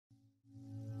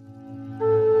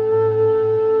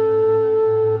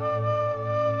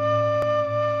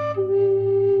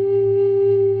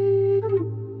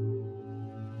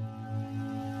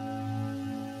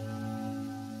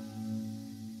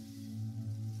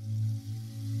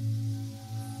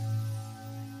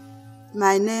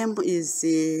My name is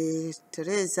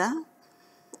Theresa,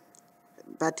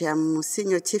 but I'm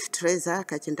Senior Chief Theresa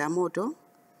Kachindamoto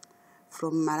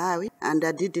from Malawi, and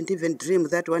I didn't even dream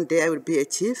that one day I will be a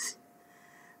chief,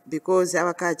 because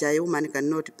our culture, a woman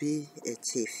cannot be a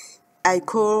chief. I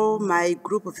call my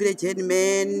group of village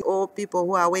headmen or people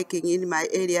who are working in my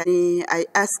area. I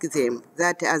ask them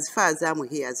that as far as I'm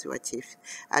here as your chief,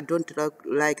 I don't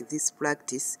like this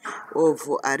practice of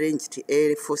arranged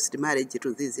early forced marriage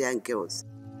to these young girls.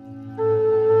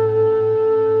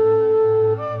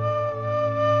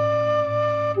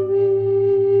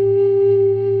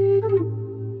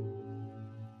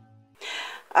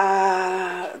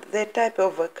 The type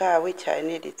of a car which I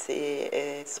need is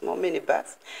a small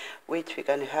minibus, which we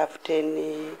can have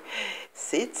 10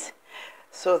 seats,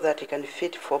 so that it can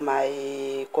fit for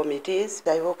my committees.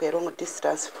 I walk a long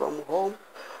distance from home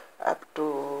up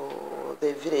to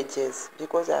the villages,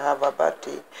 because I have about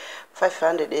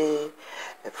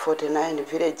 549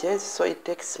 villages, so it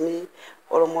takes me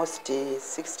almost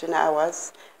 16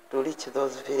 hours to reach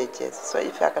those villages. So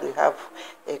if I can have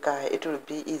a car, it will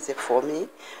be easy for me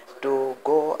to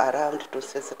go around to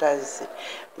sensitize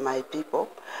my people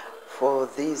for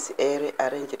these early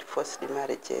arranged forced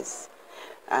marriages,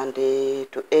 and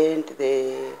to end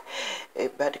the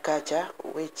bad culture,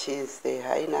 which is the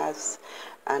hyenas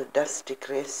and dust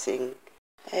decreasing.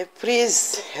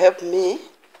 Please help me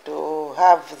to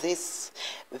have this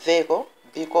vehicle,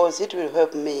 because it will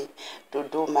help me to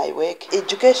do my work.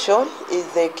 Education is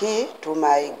the key to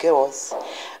my girls,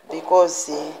 because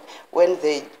when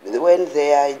they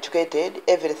are educated,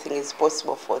 everything is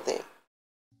possible for them.